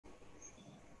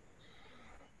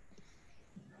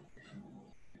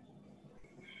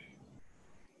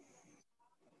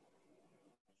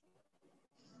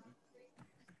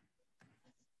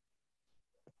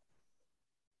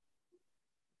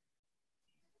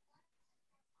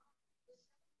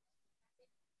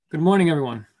Good morning,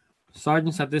 everyone.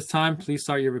 Sergeants, at this time, please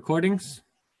start your recordings.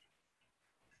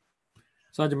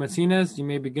 Sergeant Martinez, you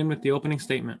may begin with the opening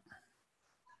statement.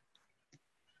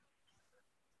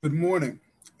 Good morning,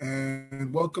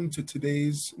 and welcome to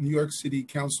today's New York City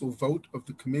Council vote of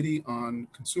the Committee on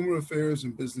Consumer Affairs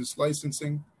and Business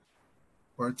Licensing.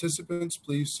 Participants,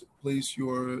 please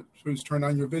turn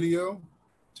on your video.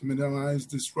 To minimize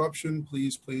disruption,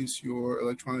 please place your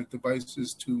electronic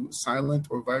devices to silent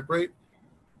or vibrate.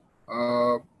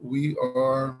 We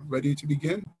are ready to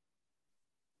begin.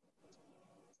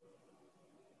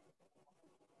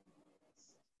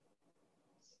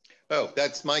 Oh,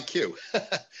 that's my cue.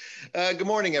 Good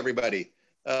morning, everybody.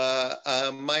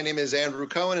 My name is Andrew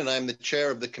Cohen, and I'm the chair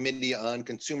of the Committee on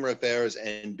Consumer Affairs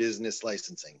and Business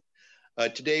Licensing.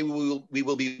 Today, we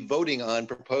will be voting on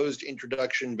proposed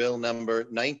introduction bill number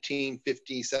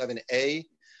 1957A,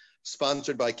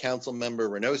 sponsored by Council Member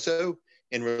Reynoso,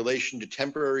 in relation to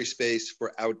temporary space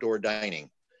for outdoor dining.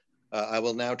 I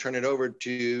will now turn it over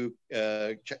to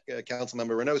Council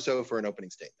Member Reynoso for an opening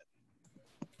statement.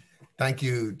 Thank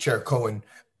you, Chair Cohen.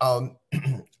 I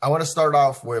want to start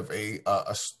off with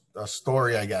a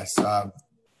story, I guess.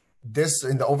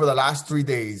 Over the last 3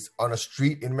 days on a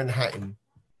street in Manhattan,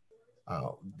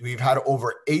 we've had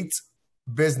over 8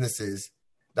 businesses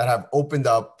that have opened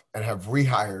up and have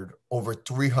rehired over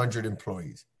 300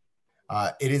 employees.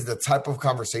 It is the type of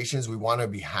conversations we want to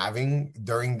be having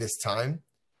during this time.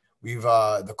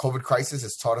 The COVID crisis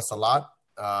has taught us a lot,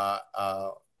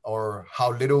 or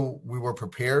how little we were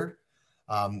prepared.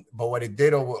 But what it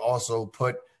did also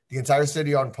put the entire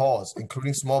city on pause,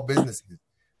 including small businesses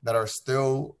that are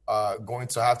still going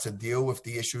to have to deal with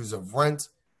the issues of rent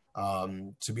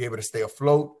to be able to stay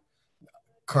afloat.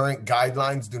 Current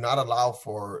guidelines do not allow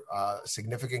for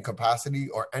significant capacity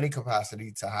or any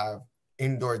capacity to have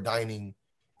indoor dining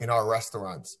in our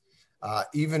restaurants.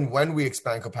 Even when we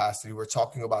expand capacity, we're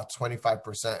talking about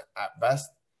 25% at best.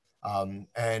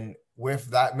 And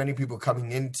with that many people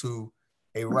coming into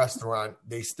a restaurant,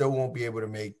 they still won't be able to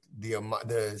make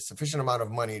the sufficient amount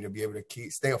of money to be able to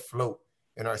stay afloat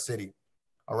in our city.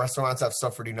 Our restaurants have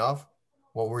suffered enough.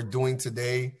 What we're doing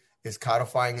today is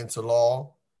codifying into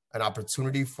law an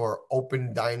opportunity for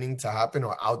open dining to happen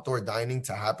or outdoor dining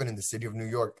to happen in the city of New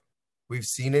York. We've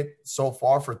seen it so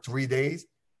far for 3 days.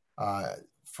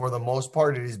 For the most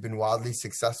part, it has been wildly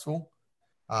successful.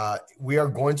 We are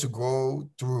going to grow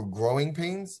through growing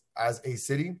pains as a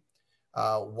city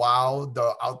while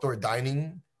the outdoor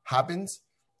dining happens.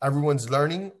 Everyone's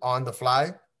learning on the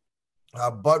fly,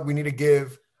 but we need to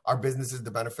give our businesses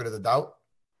the benefit of the doubt.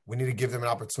 We need to give them an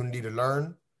opportunity to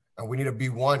learn, and we need to be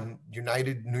one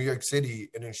united New York City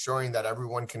in ensuring that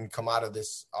everyone can come out of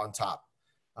this on top.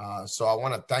 So I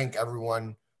want to thank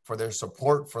everyone for their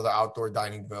support for the outdoor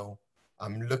dining bill.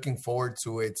 I'm looking forward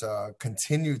to its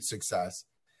continued success.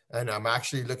 And I'm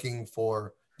actually looking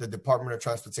for the Department of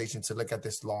Transportation to look at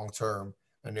this long term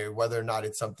and whether or not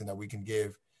it's something that we can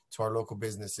give to our local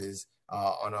businesses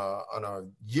on a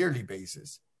yearly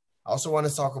basis. I also want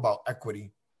to talk about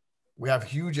equity. We have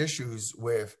huge issues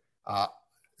with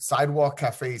sidewalk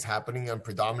cafes happening in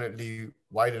predominantly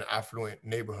white and affluent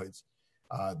neighborhoods.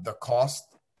 The cost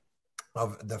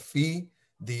of the fee,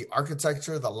 the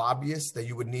architecture, the lobbyists that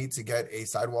you would need to get a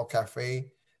sidewalk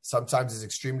cafe sometimes is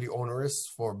extremely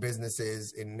onerous for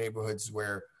businesses in neighborhoods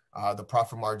where the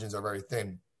profit margins are very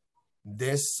thin.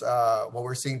 What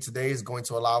we're seeing today is going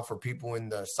to allow for people in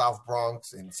the South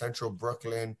Bronx, in Central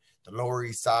Brooklyn, the Lower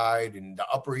East Side, and the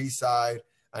Upper East Side,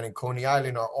 and in Coney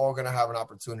Island are all going to have an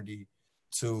opportunity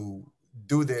to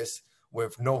do this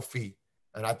with no fee.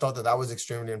 And I thought that was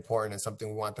extremely important and something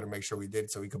we wanted to make sure we did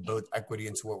so we could build equity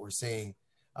into what we're seeing,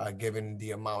 given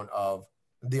the amount of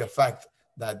the effect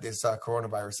that this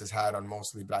coronavirus has had on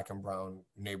mostly Black and brown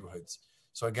neighborhoods.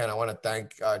 So again, I want to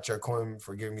thank Chair Cohen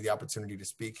for giving me the opportunity to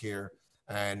speak here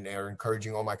and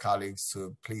encouraging all my colleagues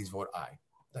to please vote aye.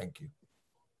 Thank you.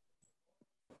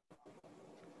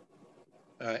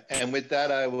 And with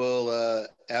that, I will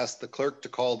ask the clerk to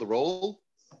call the roll.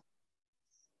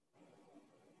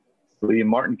 William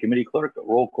Martin, Committee Clerk.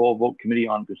 Roll call vote, Committee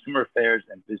on Consumer Affairs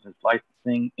and Business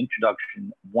Licensing,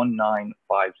 Introduction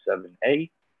 1957A.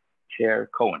 Chair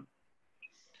Cohen.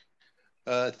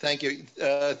 Thank you.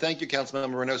 Thank you,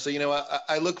 Councilmember Reynoso. You know,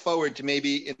 I look forward to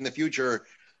maybe in the future,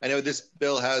 I know this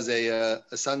bill has a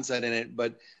sunset in it,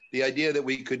 but the idea that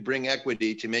we could bring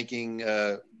equity to making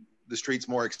the streets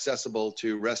more accessible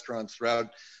to restaurants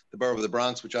throughout the borough of the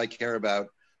Bronx, which I care about,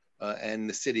 and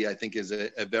the city, I think is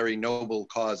a very noble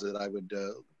cause that I would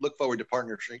look forward to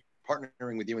partnering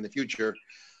with you in the future.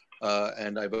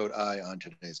 And I vote aye on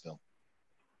today's bill.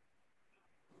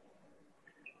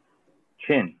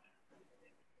 Chin.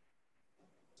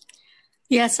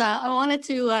 Yes, I wanted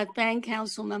to thank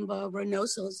Councilmember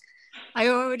Reynoso. I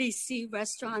already see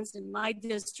restaurants in my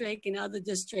district and other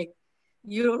districts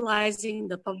utilizing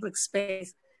the public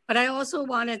space. But I also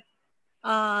wanted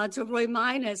to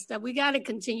remind us that we got to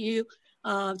continue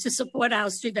to support our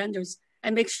street vendors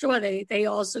and make sure they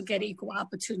also get equal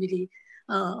opportunity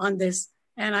on this.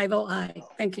 And I vote aye.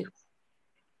 Thank you.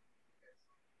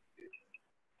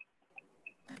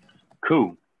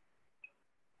 Cool.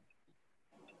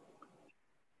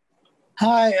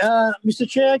 Hi, Mr.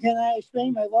 Chair, can I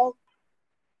explain my vote?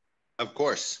 Of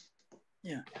course.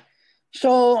 Yeah.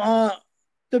 So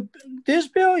this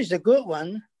bill is a good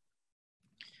one,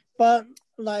 but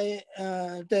like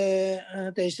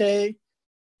they say,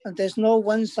 there's no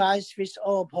one size fits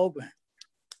all program.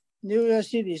 New York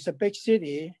City is a big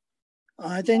city.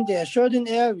 I think there are certain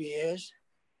areas,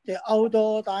 the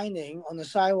outdoor dining on the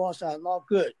sidewalks are not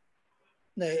good,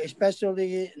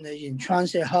 especially in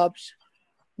transit hubs,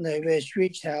 where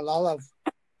streets have a lot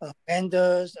of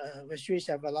vendors, where streets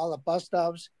have a lot of bus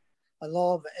stops, a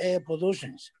lot of air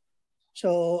pollution.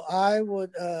 So I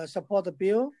would support the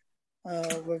bill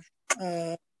with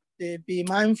be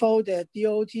mindful that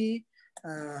DOT,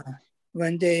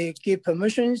 when they give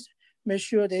permissions, make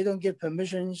sure they don't give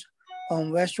permissions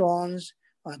on restaurants.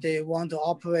 They want to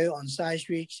operate on side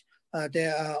streets. They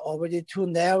are already too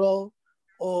narrow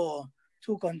or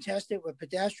too congested with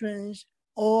pedestrians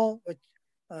or with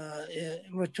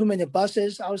too many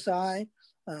buses outside.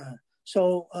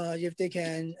 So if they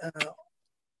can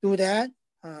do that,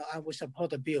 I would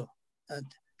support the bill.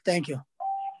 Thank you.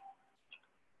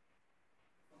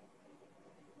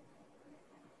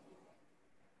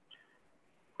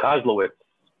 Kozlowitz.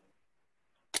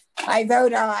 I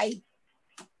vote aye.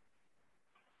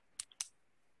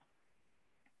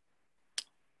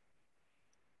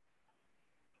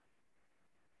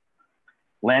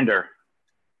 Lander.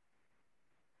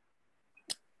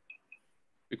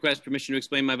 Request permission to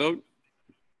explain my vote.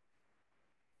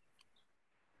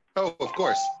 Oh, of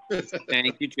course.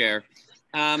 Thank you, Chair.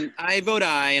 I vote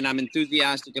aye, and I'm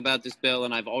enthusiastic about this bill,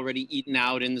 and I've already eaten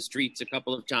out in the streets a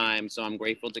couple of times, so I'm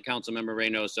grateful to Councilmember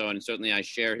Reynoso, and certainly I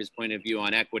share his point of view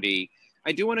on equity.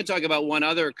 I do want to talk about one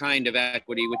other kind of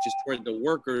equity, which is toward the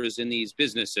workers in these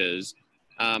businesses,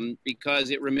 because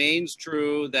it remains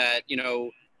true that, you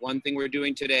know, one thing we're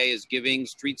doing today is giving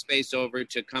street space over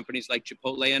to companies like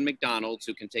Chipotle and McDonald's,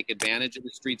 who can take advantage of the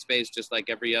street space just like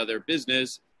every other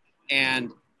business,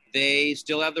 and they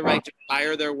still have the right to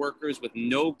fire their workers with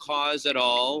no cause at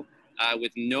all,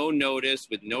 with no notice,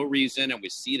 with no reason. And we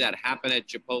see that happen at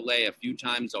Chipotle a few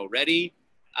times already.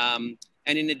 And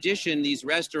in addition, these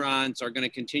restaurants are going to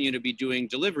continue to be doing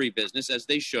delivery business, as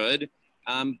they should.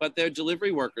 But their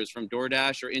delivery workers from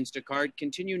DoorDash or Instacart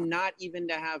continue not even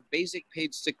to have basic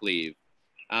paid sick leave.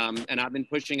 And I've been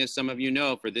pushing, as some of you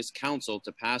know, for this council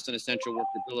to pass an essential worker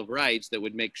bill of rights that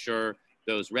would make sure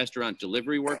those restaurant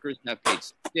delivery workers have paid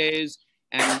sick days,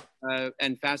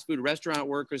 and fast food restaurant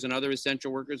workers and other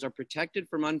essential workers are protected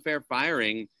from unfair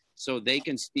firing, so they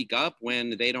can speak up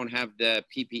when they don't have the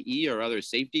PPE or other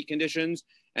safety conditions.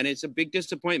 And it's a big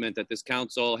disappointment that this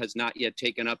council has not yet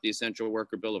taken up the Essential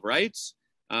Worker Bill of Rights.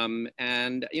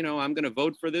 And, you know, I'm going to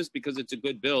vote for this because it's a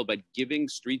good bill, but giving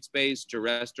street space to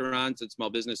restaurants and small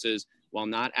businesses while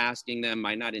not asking them,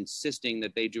 by not insisting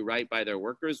that they do right by their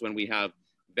workers when we have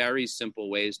very simple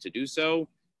ways to do so,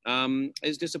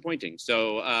 is disappointing.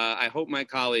 So I hope my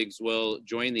colleagues will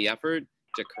join the effort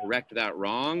to correct that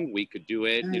wrong. We could do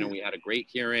it. You know, we had a great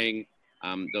hearing.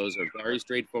 Those are very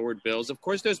straightforward bills. Of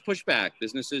course, there's pushback.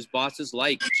 Businesses, bosses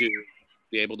like to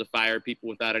be able to fire people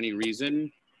without any reason.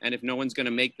 And if no one's going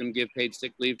to make them give paid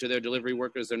sick leave to their delivery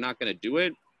workers, they're not going to do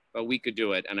it. But we could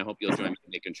do it. And I hope you'll join me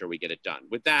in making sure we get it done.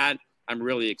 With that, I'm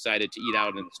really excited to eat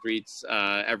out in the streets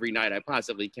every night I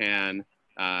possibly can.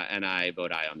 And I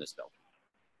vote aye on this bill.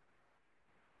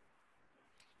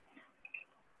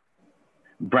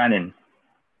 Brennan.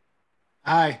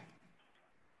 Aye.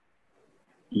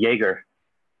 Yeager.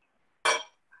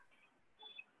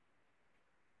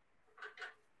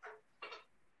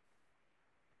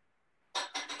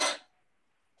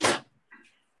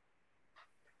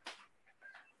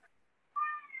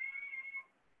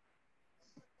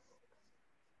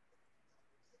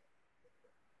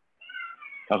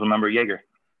 Councilmember Yeager.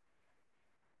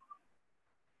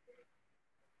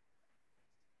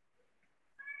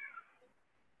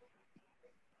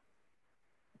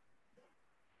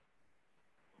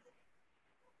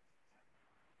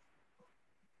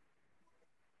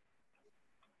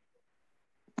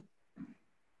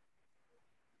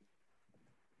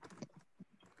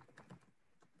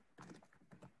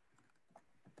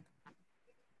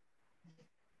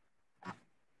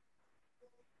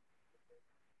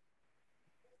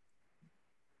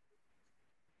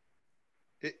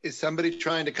 Is somebody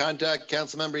trying to contact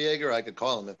Councilmember Yeager? I could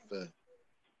call him if.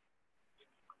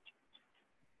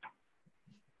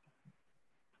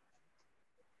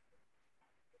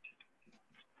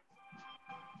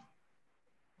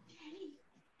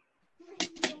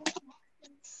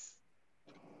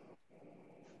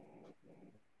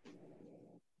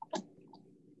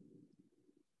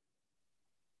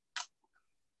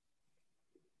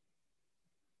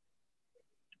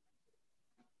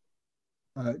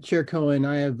 Chair Cohen,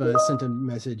 I have sent a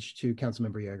message to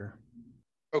Councilmember Yeager.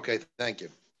 Okay, thank you.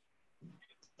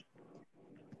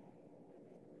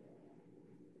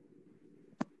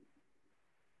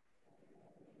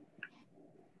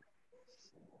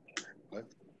 What?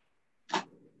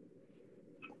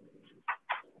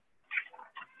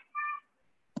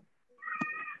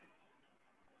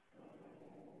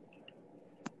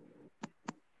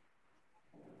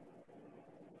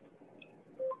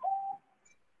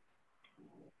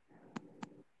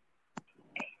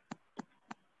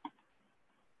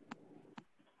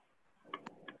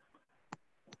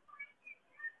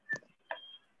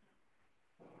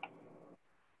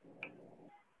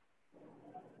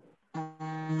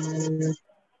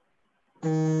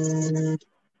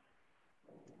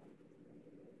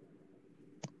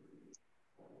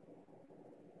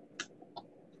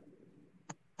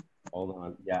 Hold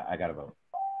on. Yeah, I got to vote.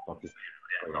 Hi,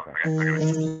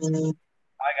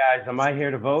 guys. Am I here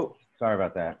to vote? Sorry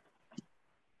about that.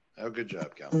 Oh, good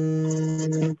job, Cal.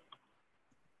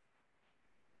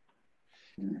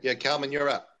 Yeah, Calvin, you're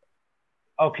up.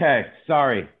 Okay.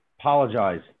 Sorry.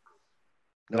 Apologize.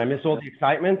 Did I miss all the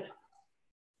excitement?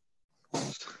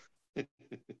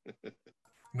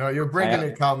 No, you're bringing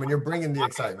it, Calvin. You're bringing the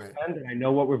excitement. And I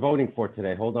know what we're voting for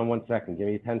today. Hold on 1 second. Give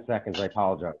me 10 seconds. I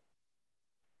apologize.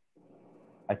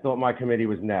 I thought my committee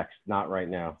was next, not right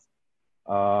now.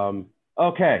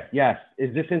 Okay, yes.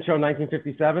 Is this intro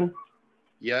 1957?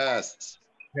 Yes.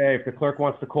 Okay, if the clerk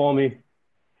wants to call me.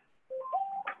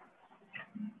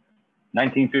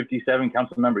 1957,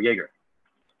 Councilmember Yeager.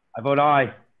 I vote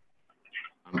aye.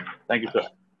 Thank you, sir.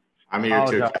 I'm here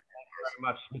too. Thank you very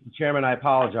much. Mr. Chairman, I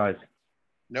apologize.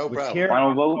 No problem.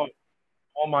 Final vote.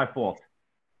 All my fault.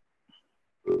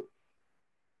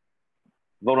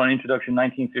 Vote on introduction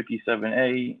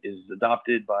 1957A is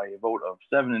adopted by a vote of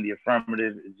 7 in the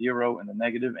affirmative, 0 in the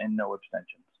negative, and no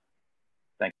abstentions.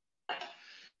 Thank you.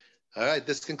 All right,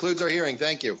 this concludes our hearing.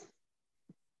 Thank you.